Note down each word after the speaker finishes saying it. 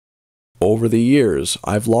Over the years,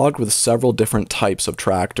 I've logged with several different types of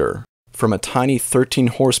tractor, from a tiny 13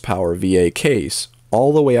 horsepower VA case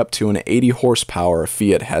all the way up to an 80 horsepower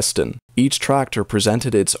Fiat Heston. Each tractor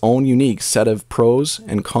presented its own unique set of pros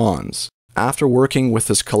and cons. After working with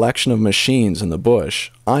this collection of machines in the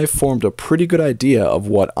bush, I've formed a pretty good idea of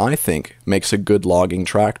what I think makes a good logging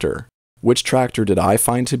tractor. Which tractor did I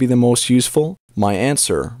find to be the most useful? My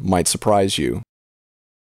answer might surprise you.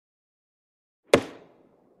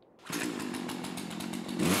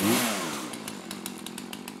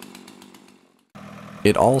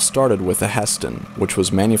 It all started with the Heston, which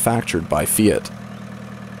was manufactured by Fiat.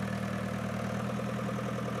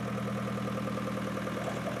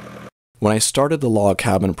 When I started the log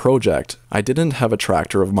cabin project, I didn't have a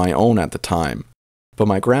tractor of my own at the time, but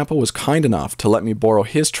my grandpa was kind enough to let me borrow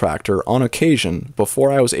his tractor on occasion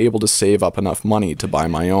before I was able to save up enough money to buy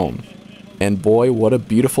my own. And boy, what a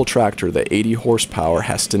beautiful tractor the 80 horsepower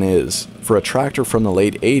Heston is. For a tractor from the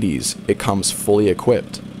late 80s, it comes fully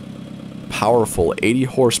equipped. Powerful 80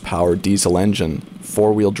 horsepower diesel engine,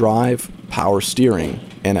 4-wheel drive, power steering,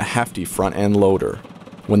 and a hefty front-end loader.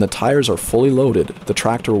 When the tires are fully loaded, the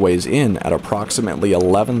tractor weighs in at approximately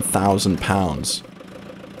 11,000 pounds.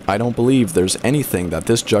 I don't believe there's anything that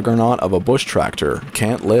this juggernaut of a bush tractor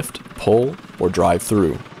can't lift, pull, or drive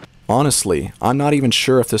through. Honestly, I'm not even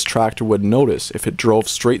sure if this tractor would notice if it drove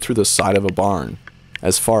straight through the side of a barn.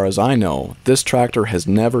 As far as I know, this tractor has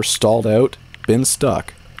never stalled out, been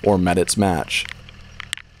stuck, or met its match.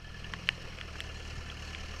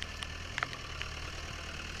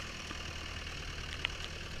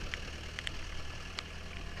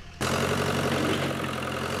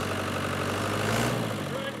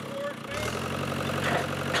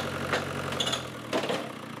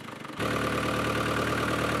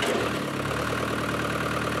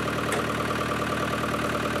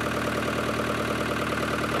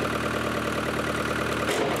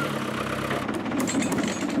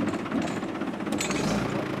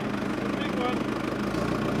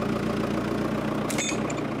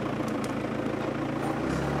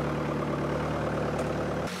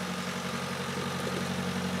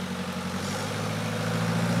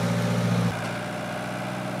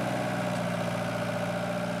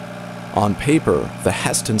 On paper, the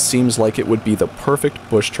Heston seems like it would be the perfect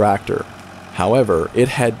bush tractor. However, it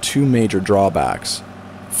had two major drawbacks.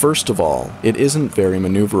 First of all, it isn't very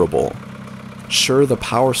maneuverable. Sure, the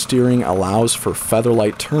power steering allows for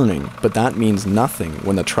featherlight turning, but that means nothing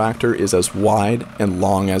when the tractor is as wide and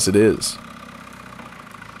long as it is.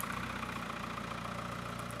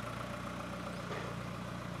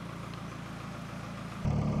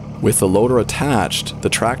 With the loader attached, the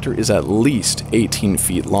tractor is at least 18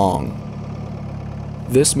 feet long.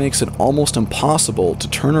 This makes it almost impossible to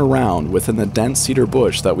turn around within the dense cedar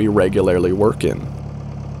bush that we regularly work in.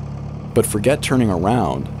 But forget turning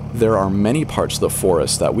around, there are many parts of the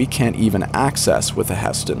forest that we can't even access with a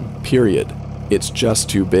Heston, period. It's just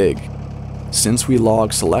too big. Since we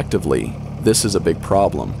log selectively, this is a big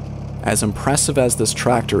problem. As impressive as this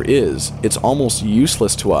tractor is, it's almost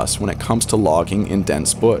useless to us when it comes to logging in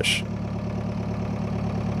dense bush.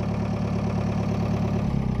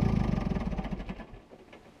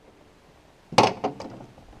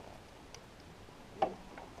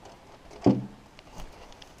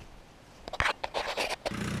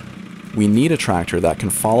 We need a tractor that can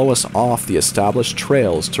follow us off the established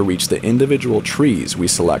trails to reach the individual trees we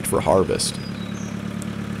select for harvest.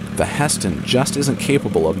 The Heston just isn't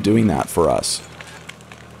capable of doing that for us.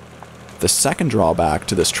 The second drawback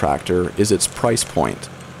to this tractor is its price point.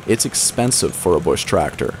 It's expensive for a bush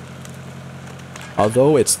tractor.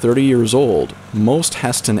 Although it's 30 years old, most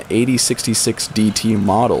Heston 8066 DT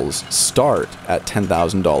models start at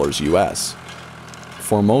 $10,000 US.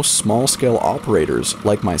 For most small-scale operators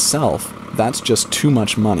like myself, that's just too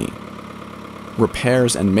much money.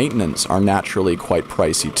 Repairs and maintenance are naturally quite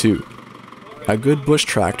pricey too. A good bush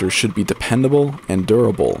tractor should be dependable and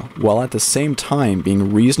durable, while at the same time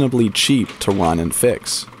being reasonably cheap to run and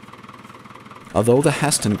fix. Although the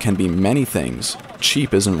Heston can be many things,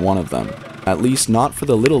 cheap isn't one of them, at least not for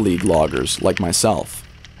the little league loggers like myself.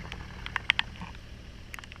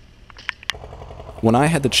 When I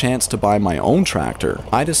had the chance to buy my own tractor,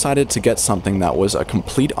 I decided to get something that was a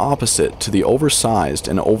complete opposite to the oversized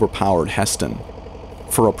and overpowered Heston.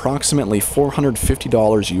 For approximately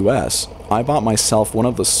 $450 US, I bought myself one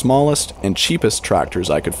of the smallest and cheapest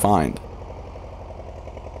tractors I could find.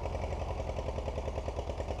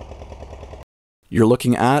 You're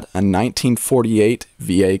looking at a 1948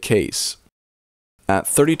 VA case. At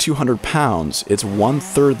 3,200 pounds, it's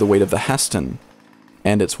 1/3 the weight of the Heston,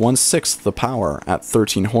 and it's 1/6 the power at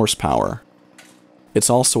 13 horsepower. it's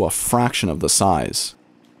also a fraction of the size.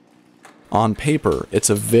 On paper, it's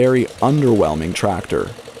a very underwhelming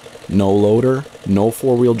tractor. No loader, no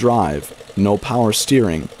four-wheel drive, no power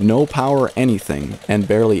steering, no power anything, and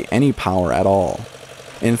barely any power at all.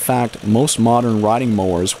 In fact, most modern riding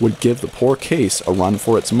mowers would give the poor case a run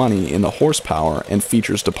for its money in the horsepower and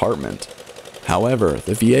features department. However,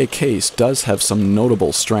 the VA case does have some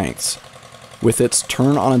notable strengths. With its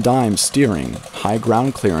turn-on-a-dime steering, high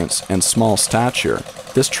ground clearance, and small stature,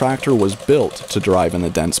 this tractor was built to drive in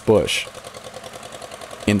the dense bush.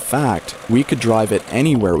 In fact, we could drive it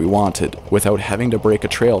anywhere we wanted without having to break a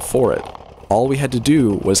trail for it. All we had to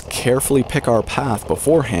do was carefully pick our path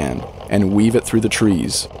beforehand and weave it through the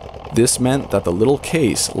trees. This meant that the little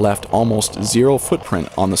case left almost zero footprint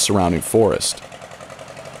on the surrounding forest.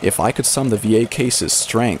 If I could sum the VA case's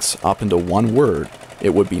strengths up into one word,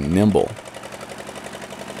 it would be nimble.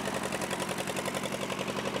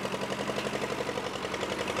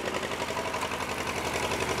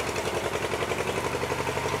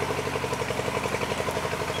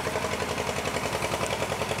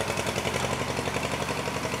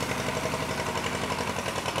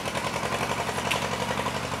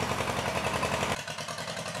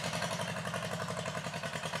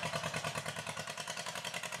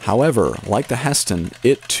 However, like the Heston,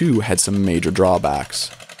 it too had some major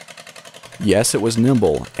drawbacks. Yes, it was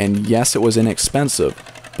nimble, and yes, it was inexpensive,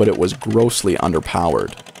 but it was grossly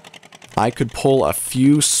underpowered. I could pull a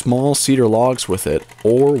few small cedar logs with it,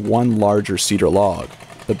 or one larger cedar log,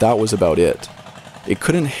 but that was about it. It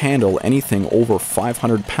couldn't handle anything over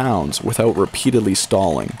 500 pounds without repeatedly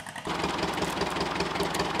stalling.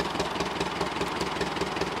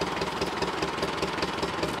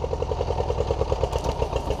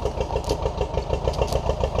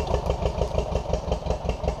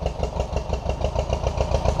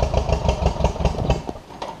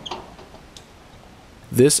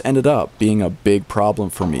 This ended up being a big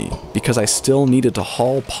problem for me because I still needed to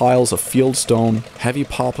haul piles of fieldstone, heavy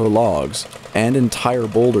poplar logs, and entire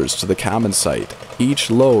boulders to the cabin site.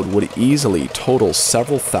 Each load would easily total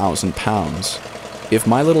several thousand pounds. If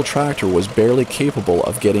my little tractor was barely capable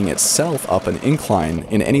of getting itself up an incline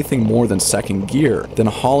in anything more than second gear, then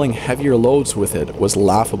hauling heavier loads with it was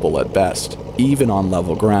laughable at best, even on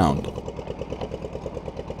level ground.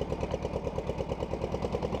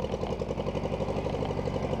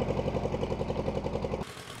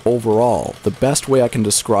 Overall, the best way I can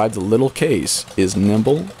describe the little case is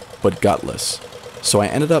nimble but gutless. So I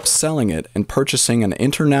ended up selling it and purchasing an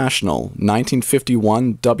international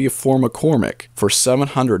 1951 W4 McCormick for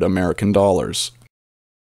 $700 American.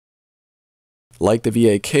 Like the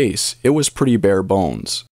VA case, it was pretty bare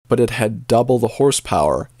bones, but it had double the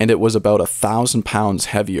horsepower and it was about 1,000 pounds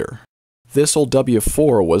heavier. This old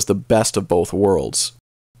W4 was the best of both worlds.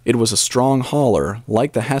 It was a strong hauler,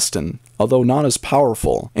 like the Heston, although not as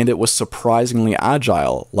powerful, and it was surprisingly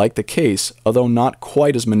agile, like the case, although not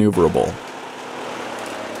quite as maneuverable.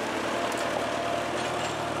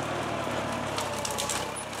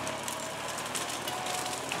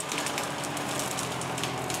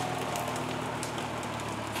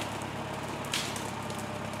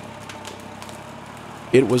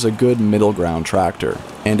 It was a good middle ground tractor,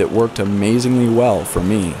 and it worked amazingly well for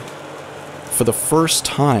me. For the first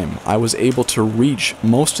time, I was able to reach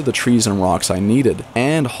most of the trees and rocks I needed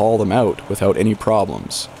and haul them out without any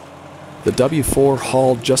problems. The W4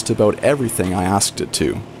 hauled just about everything I asked it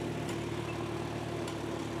to.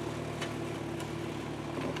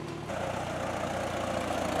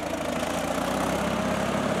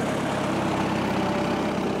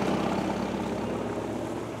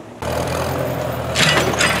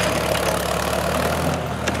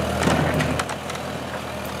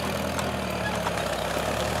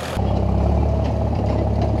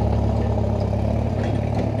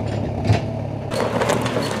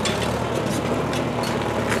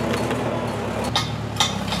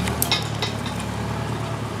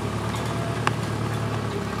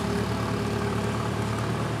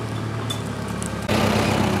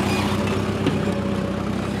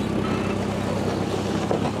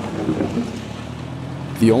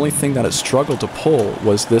 The only thing that it struggled to pull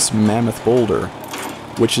was this mammoth boulder,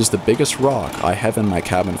 which is the biggest rock I have in my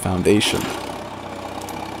cabin foundation.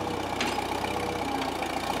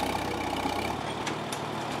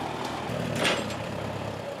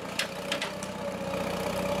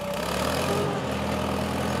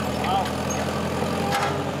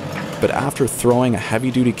 But after throwing a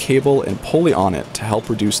heavy-duty cable and pulley on it to help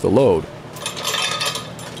reduce the load,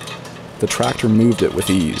 the tractor moved it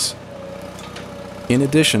with ease. In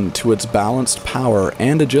addition to its balanced power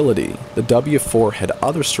and agility, the W4 had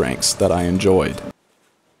other strengths that I enjoyed.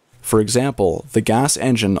 For example, the gas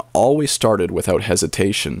engine always started without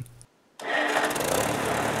hesitation,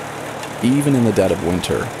 even in the dead of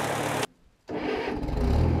winter.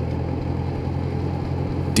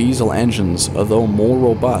 Diesel engines, although more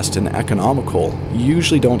robust and economical,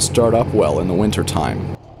 usually don't start up well in the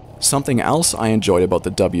wintertime. Something else I enjoyed about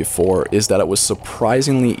the W4 is that it was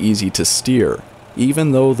surprisingly easy to steer,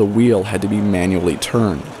 even though the wheel had to be manually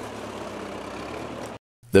turned.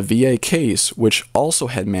 The VA case, which also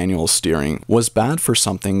had manual steering, was bad for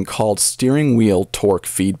something called steering wheel torque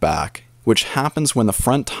feedback, which happens when the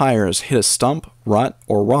front tires hit a stump, rut,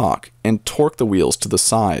 or rock and torque the wheels to the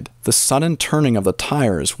side. The sudden turning of the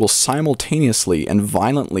tires will simultaneously and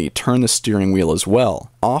violently turn the steering wheel as well,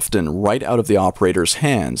 often right out of the operator's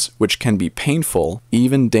hands, which can be painful,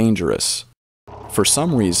 even dangerous. For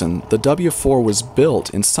some reason, the W4 was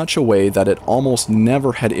built in such a way that it almost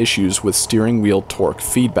never had issues with steering wheel torque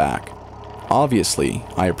feedback. Obviously,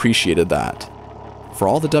 I appreciated that. For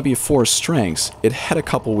all the W4's strengths, it had a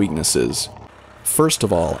couple weaknesses. First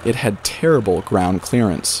of all, it had terrible ground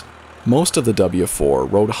clearance. Most of the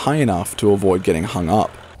W4 rode high enough to avoid getting hung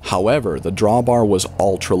up. However, the drawbar was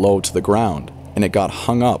ultra low to the ground, and it got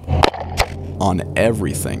hung up on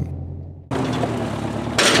everything.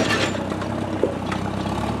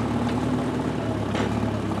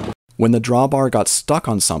 When the drawbar got stuck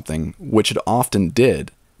on something, which it often did,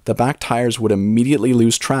 the back tires would immediately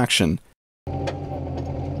lose traction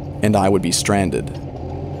and I would be stranded.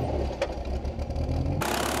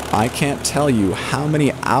 I can't tell you how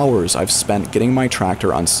many hours I've spent getting my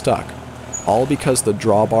tractor unstuck, all because the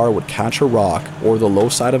drawbar would catch a rock or the low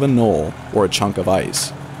side of a knoll or a chunk of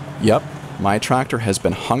ice. Yep, my tractor has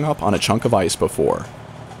been hung up on a chunk of ice before.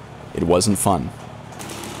 It wasn't fun.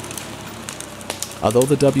 Although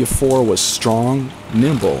the W4 was strong,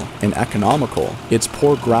 nimble, and economical, its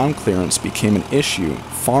poor ground clearance became an issue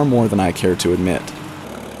far more than I care to admit.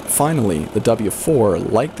 Finally, the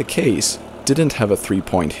W4, like the case, didn't have a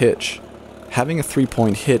 3-point hitch. Having a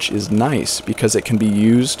 3-point hitch is nice because it can be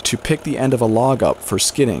used to pick the end of a log up for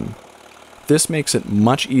skidding. This makes it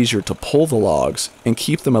much easier to pull the logs and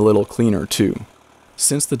keep them a little cleaner too.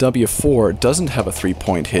 Since the W4 doesn't have a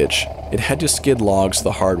 3-point hitch, it had to skid logs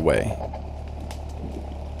the hard way.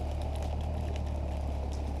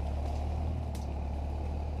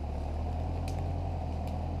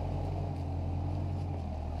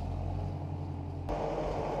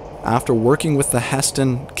 After working with the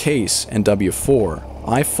Heston, Case, and W4,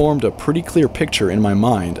 I formed a pretty clear picture in my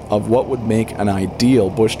mind of what would make an ideal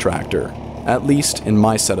bush tractor, at least in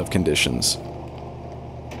my set of conditions.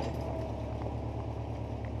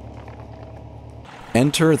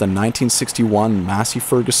 Enter the 1961 Massey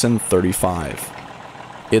Ferguson 35.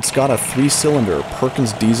 It's got a 3-cylinder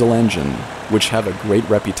Perkins diesel engine, which have a great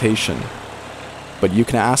reputation. But you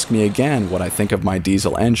can ask me again what I think of my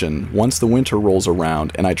diesel engine once the winter rolls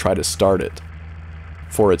around and I try to start it.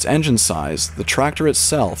 For its engine size, the tractor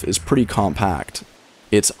itself is pretty compact.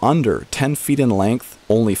 It's under 10 feet in length,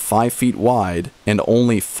 only 5 feet wide, and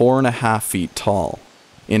only 4.5 feet tall.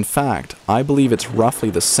 In fact, I believe it's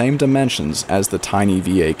roughly the same dimensions as the tiny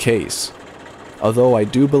VA case. Although I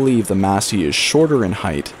do believe the Massey is shorter in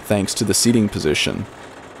height thanks to the seating position.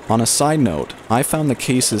 On a side note, I found the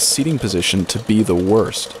case's seating position to be the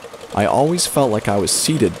worst. I always felt like I was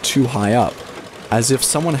seated too high up, as if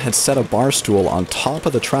someone had set a bar stool on top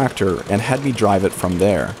of the tractor and had me drive it from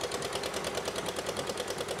there.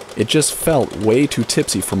 It just felt way too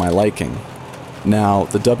tipsy for my liking. Now,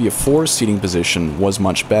 the W4's seating position was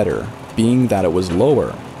much better, being that it was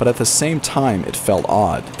lower, but at the same time it felt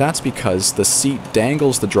odd. That's because the seat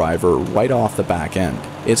dangles the driver right off the back end.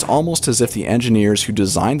 It's almost as if the engineers who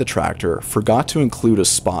designed the tractor forgot to include a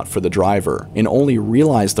spot for the driver and only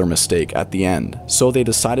realized their mistake at the end, so they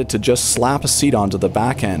decided to just slap a seat onto the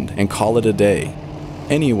back end and call it a day.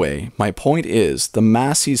 Anyway, my point is, the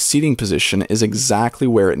Massey's seating position is exactly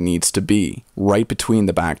where it needs to be, right between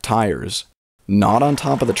the back tires. Not on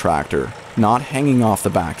top of the tractor, not hanging off the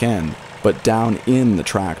back end, but down in the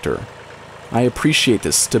tractor. I appreciate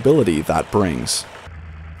the stability that brings.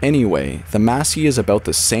 Anyway, the Massey is about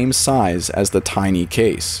the same size as the tiny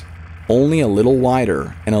case, only a little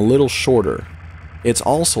wider and a little shorter. It's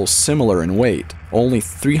also similar in weight, only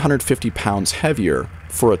 350 pounds heavier,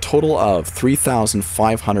 for a total of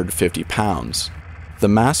 3,550 pounds. The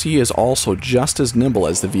Massey is also just as nimble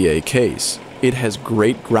as the VA case. It has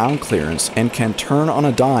great ground clearance and can turn on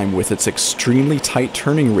a dime with its extremely tight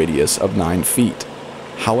turning radius of 9 feet.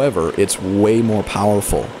 However, it's way more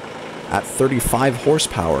powerful. At 35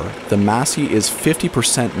 horsepower, the Massey is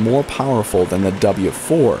 50% more powerful than the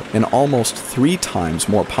W4 and almost 3 times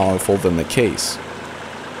more powerful than the case.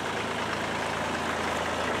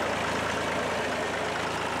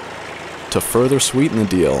 To further sweeten the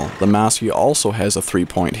deal, the Massey also has a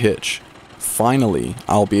 3-point hitch. Finally,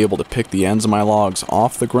 I'll be able to pick the ends of my logs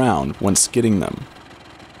off the ground when skidding them.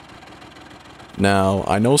 Now,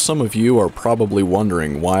 I know some of you are probably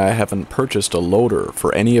wondering why I haven't purchased a loader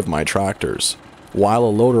for any of my tractors. While a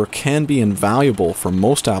loader can be invaluable for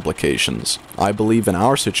most applications, I believe in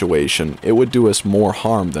our situation it would do us more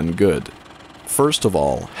harm than good. First of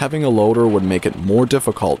all, having a loader would make it more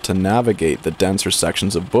difficult to navigate the denser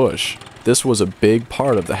sections of bush. This was a big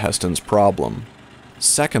part of the Heston's problem.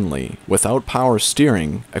 Secondly, without power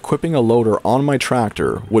steering, equipping a loader on my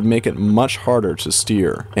tractor would make it much harder to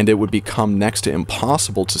steer, and it would become next to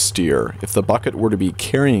impossible to steer if the bucket were to be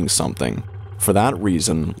carrying something. For that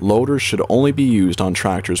reason, loaders should only be used on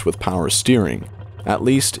tractors with power steering, at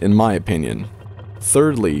least in my opinion.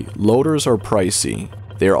 Thirdly, loaders are pricey.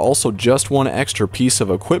 They are also just one extra piece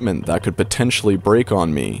of equipment that could potentially break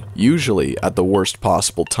on me, usually at the worst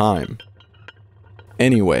possible time.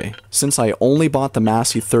 Anyway, since I only bought the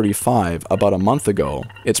Massey 35 about a month ago,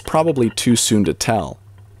 it's probably too soon to tell,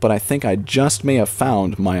 but I think I just may have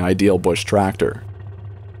found my ideal bush tractor.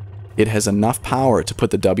 It has enough power to put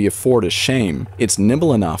the W4 to shame, it's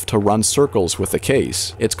nimble enough to run circles with the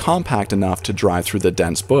case, it's compact enough to drive through the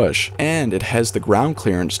dense bush, and it has the ground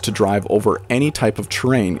clearance to drive over any type of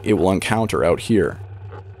terrain it will encounter out here.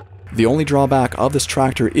 The only drawback of this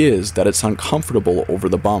tractor is that it's uncomfortable over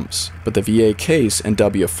the bumps, but the VA case and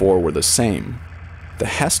W4 were the same. The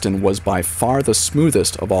Heston was by far the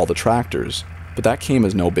smoothest of all the tractors, but that came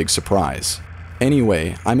as no big surprise.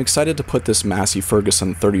 Anyway, I'm excited to put this Massey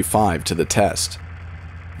Ferguson 35 to the test.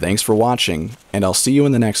 Thanks for watching, and I'll see you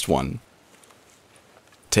in the next one.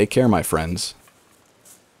 Take care, my friends.